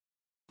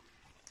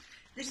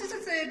This is the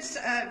third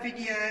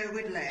video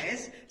with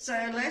Les. So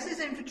Les is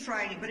in for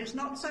training, but it's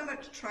not so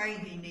much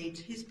training he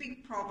needs. His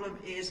big problem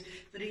is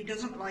that he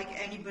doesn't like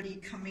anybody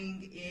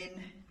coming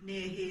in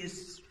near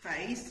his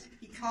face.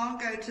 He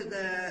can't go to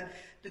the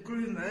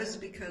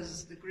groomers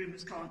because the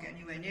groomers can't get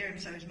anywhere near him,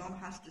 so his mum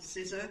has to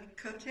scissor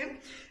cut him.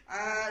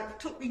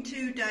 Took me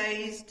 2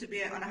 days to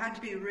be, and I had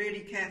to be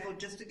really careful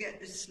just to get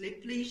the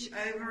slip leash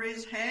over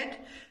his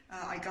head.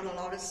 I got a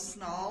lot of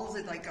snarls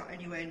if I got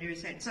anywhere near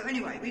his head. So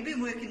anyway, we've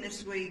been working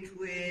this week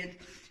with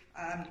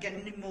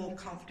getting him more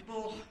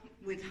comfortable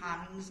with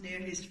hands near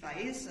his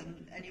face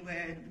and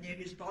anywhere near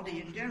his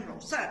body in general.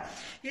 So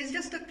here's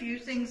just a few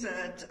things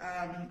that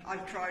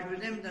I've tried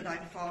with him that I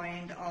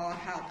find are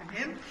helping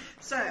him.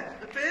 So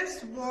the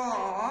first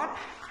one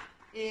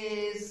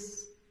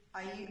is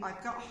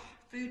I've got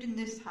food in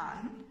this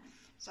hand,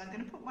 so I'm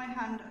going to put my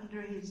hand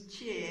under his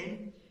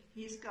chin.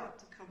 He's got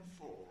to come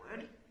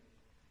forward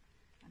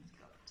and he's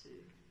got to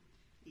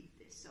eat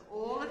this. So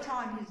all the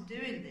time he's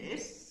doing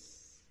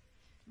this,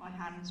 my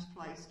hand's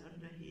placed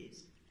under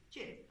his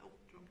chin. Oh,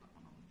 drop that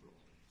one on the floor.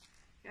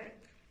 Okay,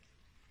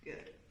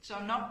 good. So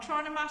I'm not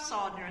trying to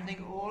massage or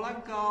anything. All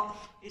I've got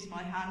is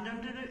my hand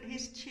under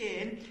his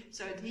chin.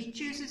 So if he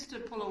chooses to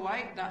pull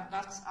away,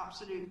 that's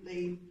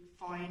absolutely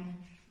fine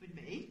with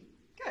me.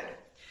 Good.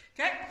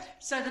 Okay,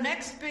 so the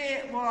next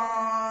bit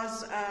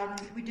was,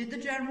 we did the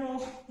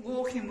general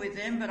walking with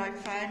him, but I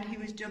found he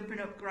was jumping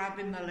up,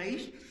 grabbing the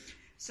leash.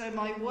 So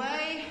my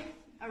way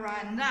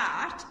around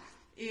that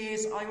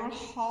is I will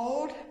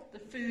hold the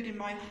food in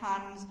my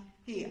hands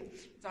here.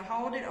 If I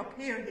hold it up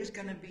here, he's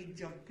going to be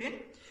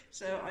jumping.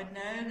 So I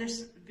know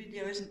this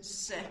video isn't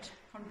set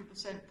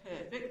 100%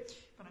 perfect,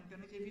 but I'm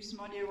going to give you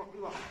some idea what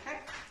we want. Okay,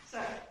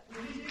 so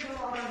we do a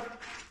lot of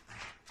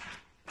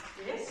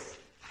this.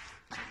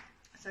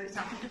 So he's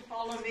having to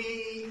follow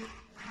me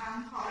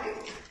hand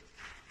tight.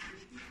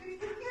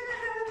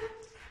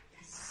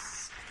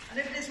 Yes. And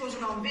if this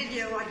wasn't on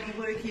video, I'd be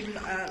working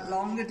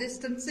longer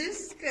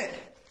distances. Good.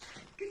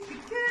 Good,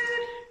 good,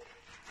 good.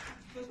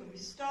 Because when we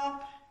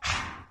stop,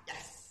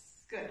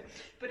 yes, good.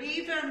 But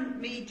even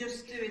me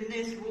just doing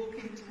this,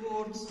 walking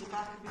towards the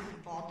back of his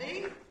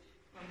body,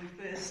 when we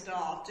first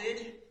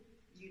started,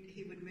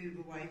 he would move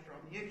away from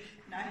you.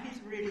 Now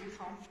he's really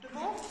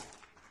comfortable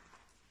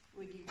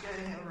with you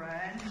going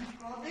around his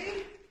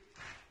body.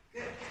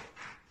 Good.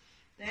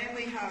 Then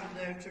we have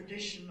the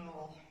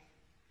traditional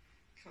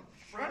come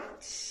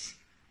front,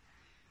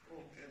 or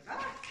go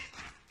back.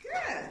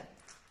 Good.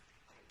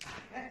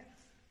 Okay.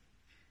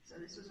 So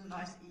this was a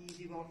nice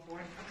easy one for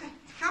him. Okay,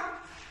 come.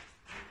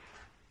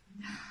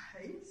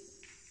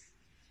 Nice.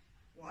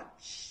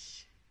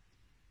 Watch.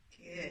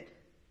 Good.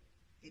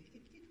 Good,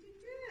 good, good, good,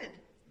 good.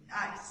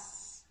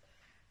 Nice.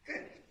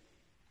 Good.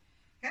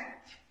 Okay.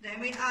 Then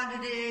we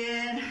added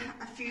in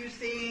a few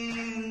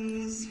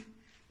things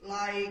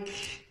like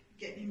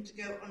getting him to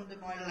go under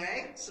my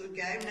leg. So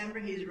again, remember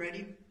he's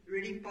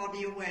really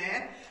body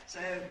aware. So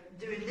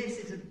doing this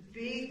is a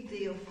big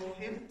deal for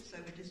him. So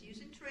we're just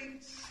using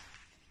treats.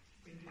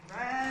 Bring it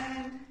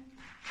around.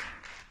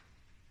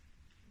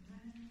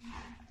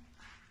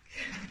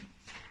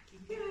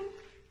 Keep going.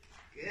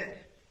 Good.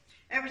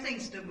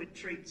 Everything's done with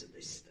treats at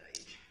this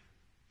stage.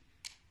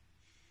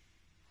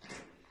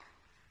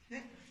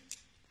 Okay.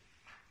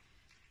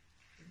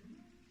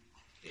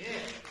 Good.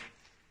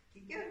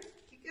 Keep going.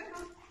 Keep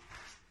going.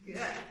 Good.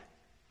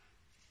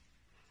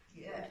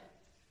 Good.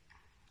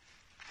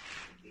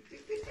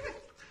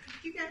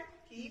 Keep going.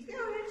 Keep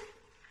going.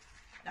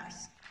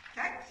 Nice.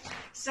 Okay.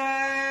 So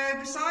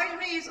beside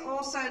me is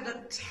also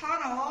the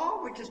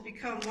tunnel, which has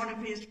become one of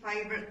his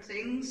favourite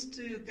things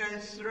to go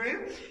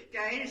through.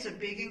 Again, it's a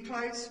big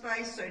enclosed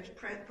space, so it's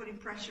putting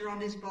pressure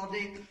on his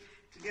body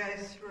to go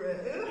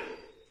through.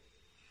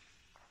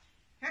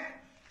 Okay.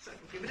 So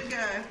we'll give it a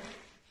go.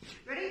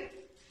 Ready?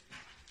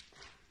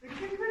 Ready,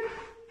 ready, ready?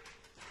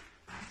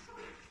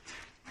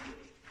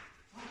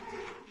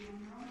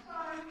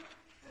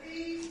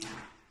 Ready?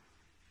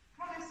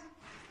 Promise.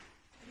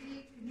 Ready?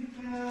 Can you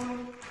go?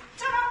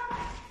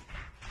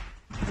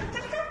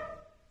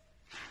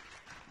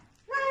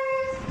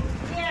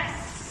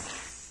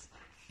 Yes!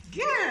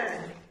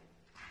 Good!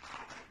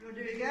 You want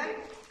to do it again?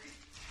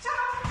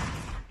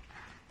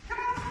 Come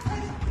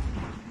on!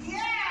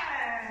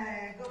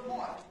 Yeah! Good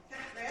boy.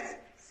 Let's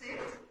sit.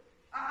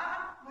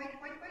 Wait.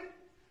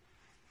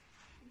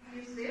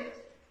 You sit.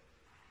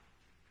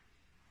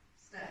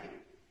 Stay.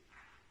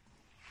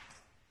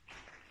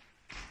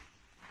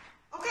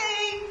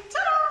 Okay,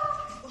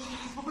 ta-da!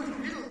 Oh,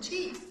 little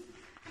teeth.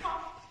 Come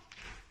on.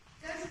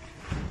 Yes.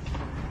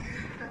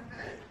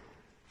 Good.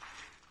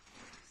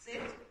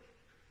 Sit.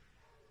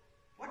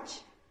 Watch.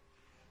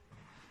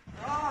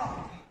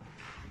 Oh.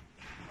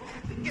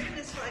 We can get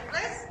this right,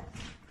 Les.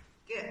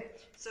 Good.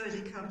 So as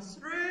he comes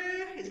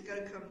through, he's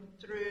going to come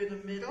through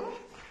the middle.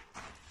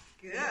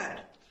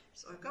 Good.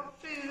 So I've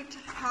got food to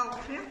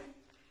help him.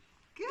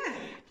 Good.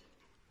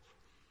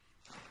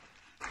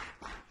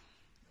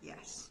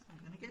 Yes, I'm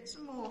going to get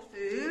some more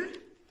food.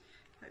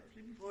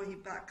 Hopefully before he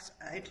backs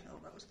out. Oh,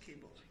 that was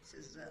kibble. He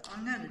says,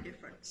 I know the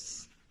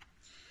difference.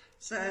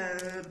 So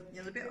the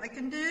other bit I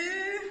can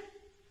do.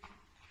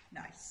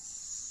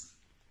 Nice.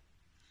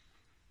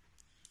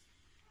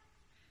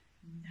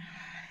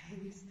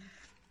 Nice.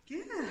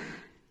 Good.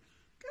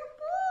 Good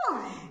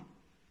boy.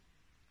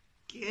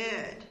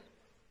 Good.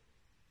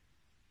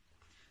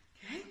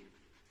 Okay.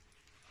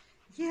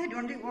 Yeah, do you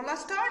want to do it one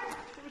last time?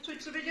 Shall we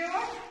switch the video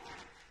off?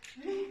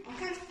 Ready?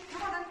 Okay,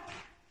 come on.